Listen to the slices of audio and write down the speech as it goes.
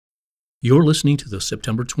You're listening to the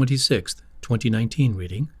September 26th, 2019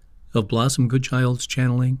 reading of Blossom Goodchild's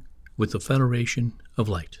channeling with the Federation of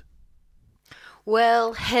Light.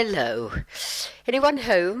 Well, hello. Anyone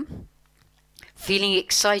home? Feeling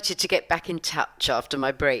excited to get back in touch after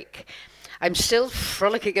my break. I'm still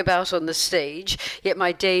frolicking about on the stage, yet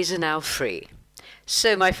my days are now free.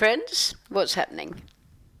 So, my friends, what's happening?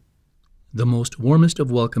 The most warmest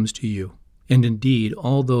of welcomes to you, and indeed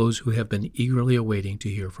all those who have been eagerly awaiting to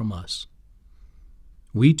hear from us.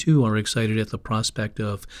 We too are excited at the prospect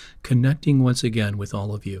of connecting once again with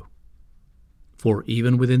all of you. For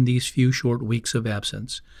even within these few short weeks of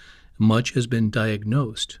absence, much has been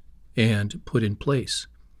diagnosed and put in place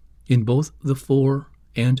in both the fore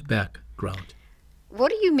and background. What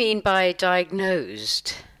do you mean by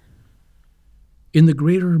diagnosed? In the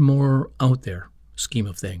greater, more out there scheme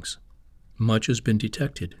of things, much has been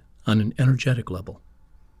detected on an energetic level.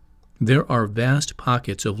 There are vast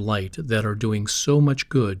pockets of light that are doing so much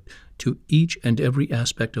good to each and every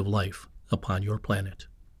aspect of life upon your planet.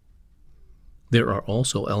 There are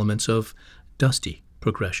also elements of dusty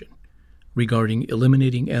progression regarding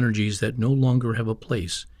eliminating energies that no longer have a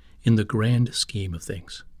place in the grand scheme of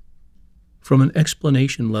things. From an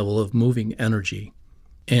explanation level of moving energy,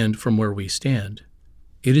 and from where we stand,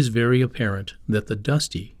 it is very apparent that the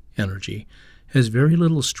dusty energy has very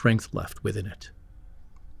little strength left within it,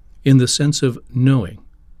 in the sense of knowing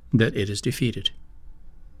that it is defeated.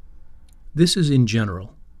 This is in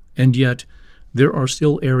general, and yet there are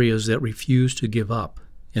still areas that refuse to give up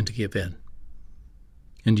and to give in.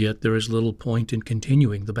 And yet there is little point in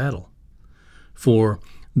continuing the battle, for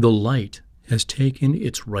the light has taken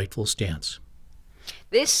its rightful stance.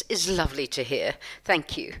 This is lovely to hear.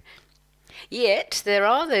 Thank you. Yet there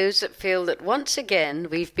are those that feel that once again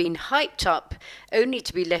we've been hyped up only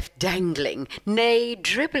to be left dangling, nay,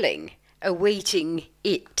 dribbling, awaiting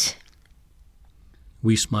it.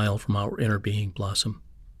 We smile from our inner being, Blossom.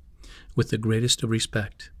 With the greatest of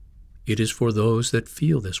respect, it is for those that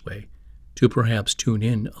feel this way to perhaps tune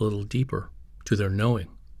in a little deeper to their knowing,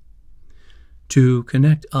 to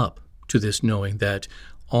connect up to this knowing that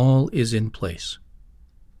all is in place.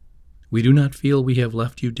 We do not feel we have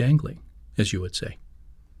left you dangling, as you would say.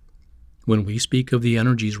 When we speak of the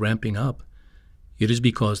energies ramping up, it is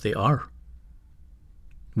because they are.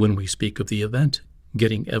 When we speak of the event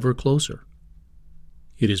getting ever closer,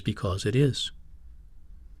 it is because it is.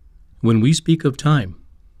 When we speak of time,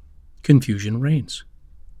 confusion reigns.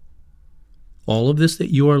 All of this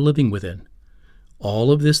that you are living within, all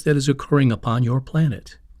of this that is occurring upon your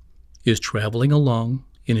planet, is traveling along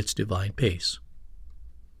in its divine pace.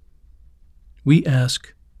 We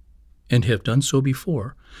ask, and have done so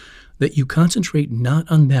before, that you concentrate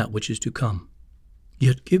not on that which is to come,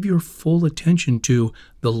 yet give your full attention to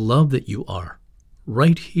the love that you are,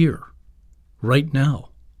 right here, right now.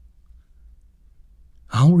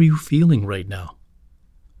 How are you feeling right now?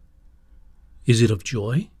 Is it of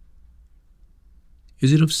joy?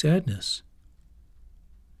 Is it of sadness?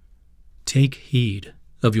 Take heed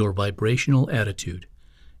of your vibrational attitude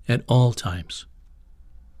at all times.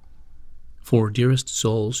 For, dearest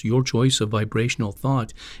souls, your choice of vibrational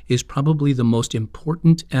thought is probably the most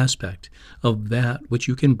important aspect of that which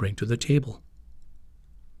you can bring to the table.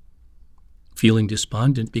 Feeling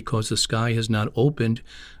despondent because the sky has not opened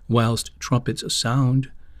whilst trumpets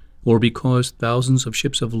sound, or because thousands of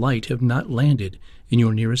ships of light have not landed in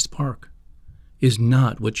your nearest park, is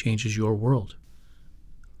not what changes your world.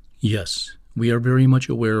 Yes, we are very much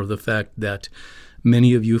aware of the fact that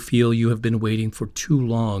many of you feel you have been waiting for too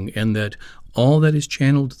long, and that all that is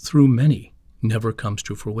channeled through many never comes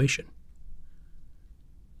to fruition.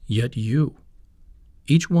 Yet you,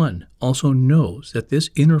 each one, also knows that this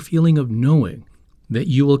inner feeling of knowing that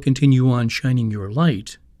you will continue on shining your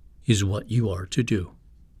light is what you are to do,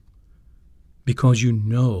 because you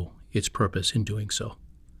know its purpose in doing so.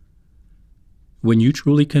 When you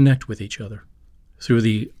truly connect with each other through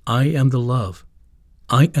the I am the love,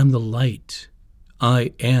 I am the light,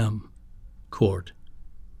 I am chord,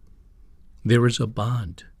 there is a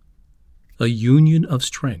bond, a union of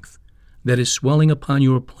strength that is swelling upon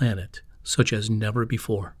your planet such as never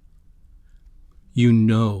before. You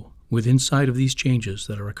know within sight of these changes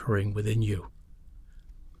that are occurring within you.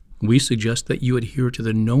 We suggest that you adhere to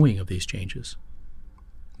the knowing of these changes,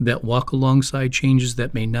 that walk alongside changes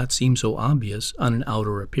that may not seem so obvious on an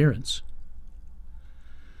outer appearance.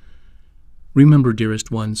 Remember, dearest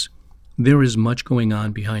ones, there is much going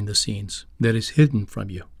on behind the scenes that is hidden from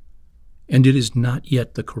you, and it is not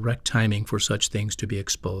yet the correct timing for such things to be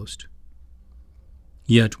exposed.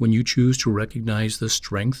 Yet when you choose to recognize the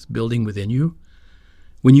strength building within you,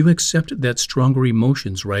 When you accept that stronger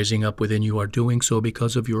emotions rising up within you are doing so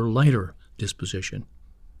because of your lighter disposition,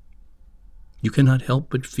 you cannot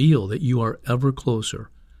help but feel that you are ever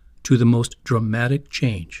closer to the most dramatic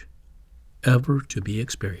change ever to be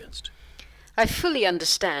experienced. I fully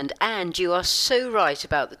understand, and you are so right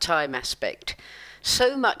about the time aspect.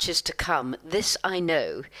 So much is to come, this I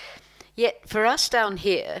know. Yet for us down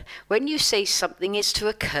here, when you say something is to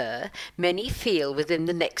occur, many feel within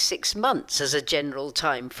the next 6 months as a general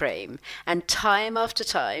time frame, and time after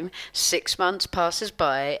time, 6 months passes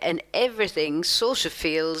by and everything sort of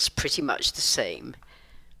feels pretty much the same.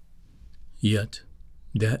 Yet,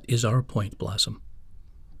 that is our point, Blossom.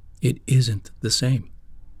 It isn't the same.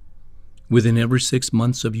 Within every 6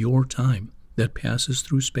 months of your time that passes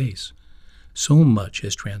through space, so much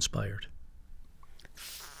has transpired.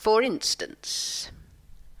 For instance?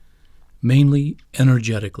 Mainly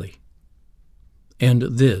energetically. And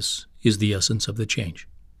this is the essence of the change.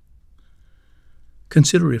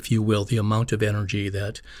 Consider, if you will, the amount of energy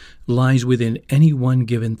that lies within any one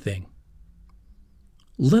given thing.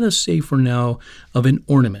 Let us say for now of an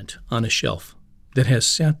ornament on a shelf that has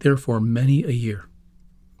sat there for many a year.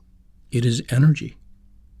 It is energy,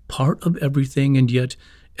 part of everything, and yet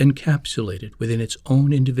encapsulated within its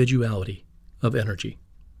own individuality of energy.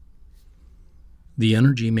 The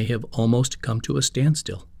energy may have almost come to a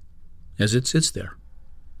standstill as it sits there.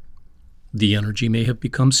 The energy may have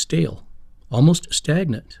become stale, almost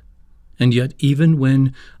stagnant, and yet even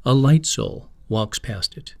when a light soul walks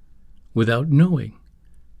past it, without knowing,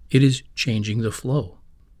 it is changing the flow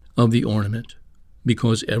of the ornament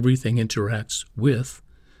because everything interacts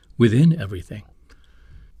within everything.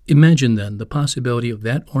 Imagine then the possibility of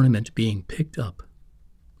that ornament being picked up,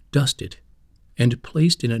 dusted, and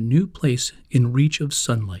placed in a new place in reach of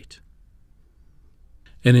sunlight.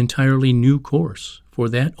 An entirely new course for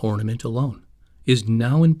that ornament alone is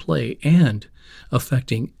now in play and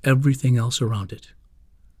affecting everything else around it,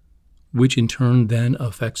 which in turn then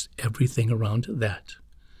affects everything around that,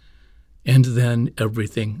 and then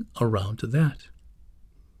everything around that.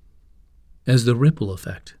 As the ripple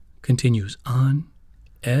effect continues on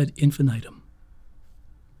ad infinitum.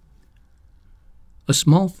 A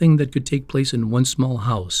small thing that could take place in one small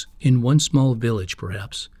house, in one small village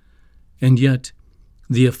perhaps, and yet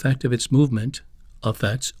the effect of its movement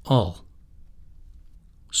affects all.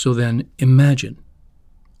 So then imagine,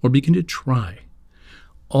 or begin to try,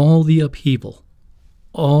 all the upheaval,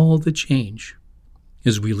 all the change,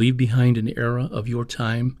 as we leave behind an era of your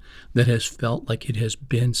time that has felt like it has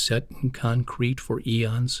been set in concrete for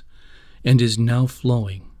eons and is now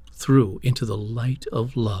flowing through into the light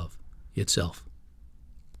of love itself.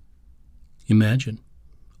 Imagine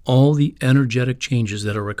all the energetic changes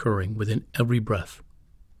that are occurring within every breath.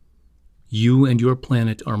 You and your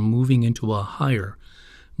planet are moving into a higher,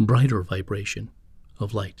 brighter vibration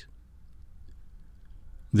of light.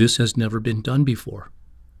 This has never been done before.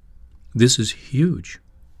 This is huge.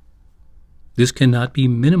 This cannot be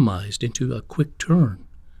minimized into a quick turn,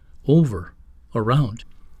 over, around.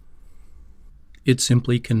 It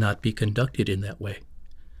simply cannot be conducted in that way.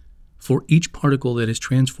 For each particle that is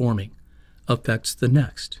transforming affects the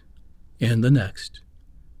next, and the next,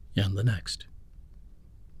 and the next.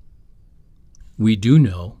 We do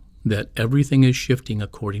know that everything is shifting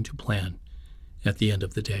according to plan at the end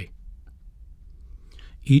of the day.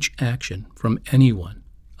 Each action from anyone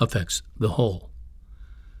affects the whole,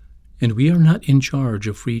 and we are not in charge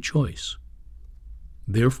of free choice.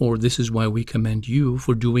 Therefore, this is why we commend you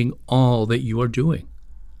for doing all that you are doing.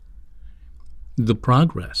 The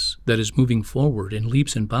progress that is moving forward in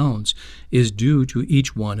leaps and bounds is due to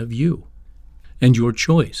each one of you and your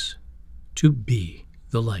choice to be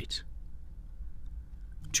the light,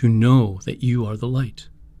 to know that you are the light.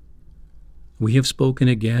 We have spoken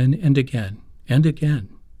again and again and again,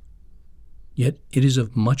 yet it is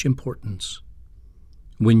of much importance.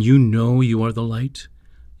 When you know you are the light,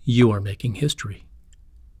 you are making history.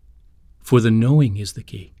 For the knowing is the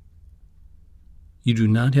key. You do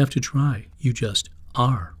not have to try, you just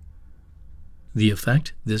are. The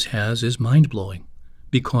effect this has is mind-blowing,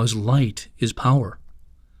 because light is power.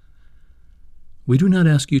 We do not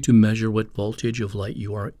ask you to measure what voltage of light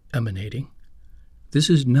you are emanating. This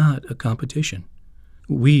is not a competition.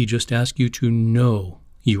 We just ask you to know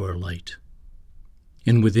you are light.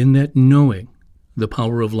 And within that knowing, the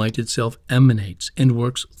power of light itself emanates and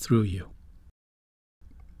works through you.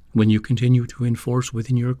 When you continue to enforce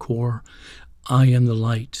within your core, I am the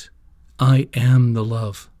light, I am the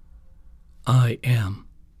love, I am,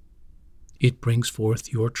 it brings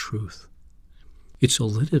forth your truth. It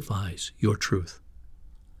solidifies your truth.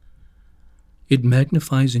 It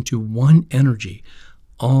magnifies into one energy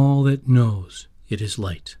all that knows it is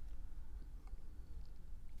light.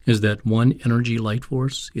 As that one energy light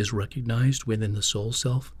force is recognized within the soul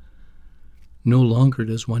self, no longer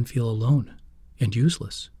does one feel alone and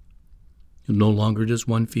useless. No longer does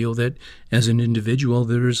one feel that as an individual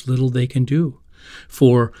there is little they can do.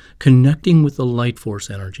 For connecting with the light force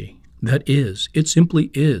energy, that is, it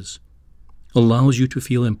simply is, allows you to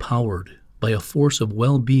feel empowered by a force of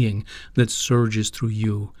well-being that surges through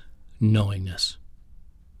you, knowingness.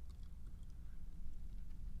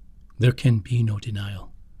 There can be no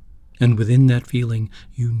denial. And within that feeling,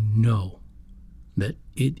 you know that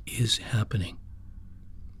it is happening.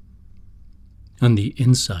 On the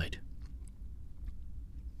inside.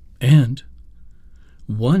 And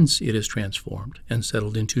once it is transformed and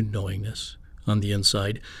settled into knowingness on the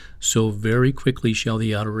inside, so very quickly shall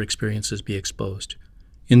the outer experiences be exposed.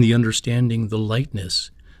 In the understanding, the lightness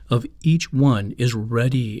of each one is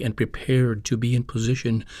ready and prepared to be in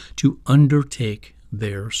position to undertake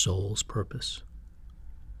their soul's purpose.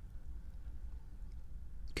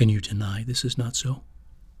 Can you deny this is not so?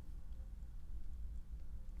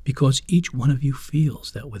 Because each one of you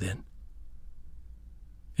feels that within.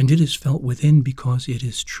 And it is felt within because it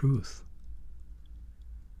is truth.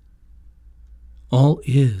 All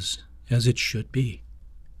is as it should be.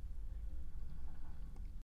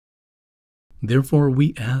 Therefore,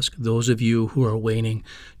 we ask those of you who are waning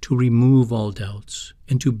to remove all doubts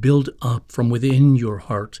and to build up from within your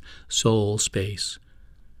heart, soul space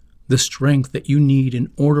the strength that you need in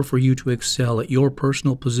order for you to excel at your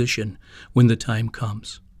personal position when the time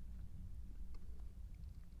comes.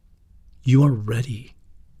 You are ready.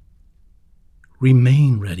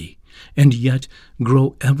 Remain ready, and yet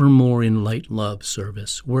grow ever more in light love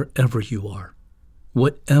service wherever you are,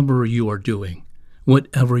 whatever you are doing,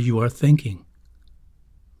 whatever you are thinking.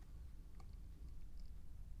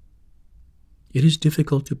 It is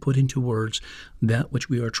difficult to put into words that which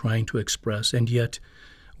we are trying to express, and yet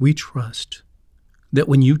we trust that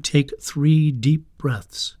when you take 3 deep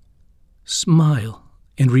breaths, smile,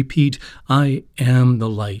 and repeat, I am the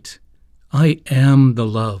light, I am the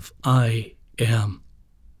love, I am.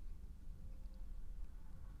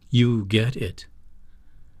 You get it.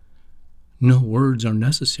 No words are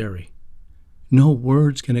necessary. No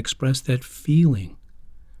words can express that feeling.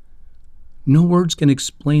 No words can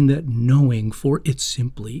explain that knowing, for it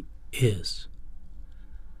simply is.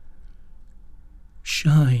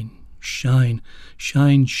 Shine, shine,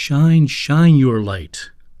 shine, shine, shine your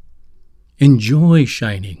light. Enjoy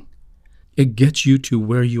shining. It gets you to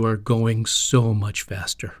where you are going so much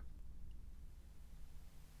faster.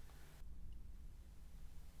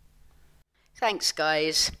 Thanks,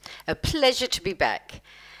 guys. A pleasure to be back.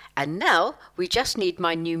 And now we just need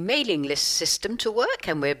my new mailing list system to work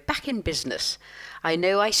and we're back in business. I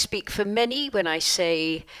know I speak for many when I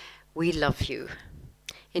say, we love you.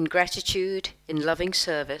 In gratitude, in loving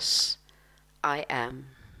service, I am.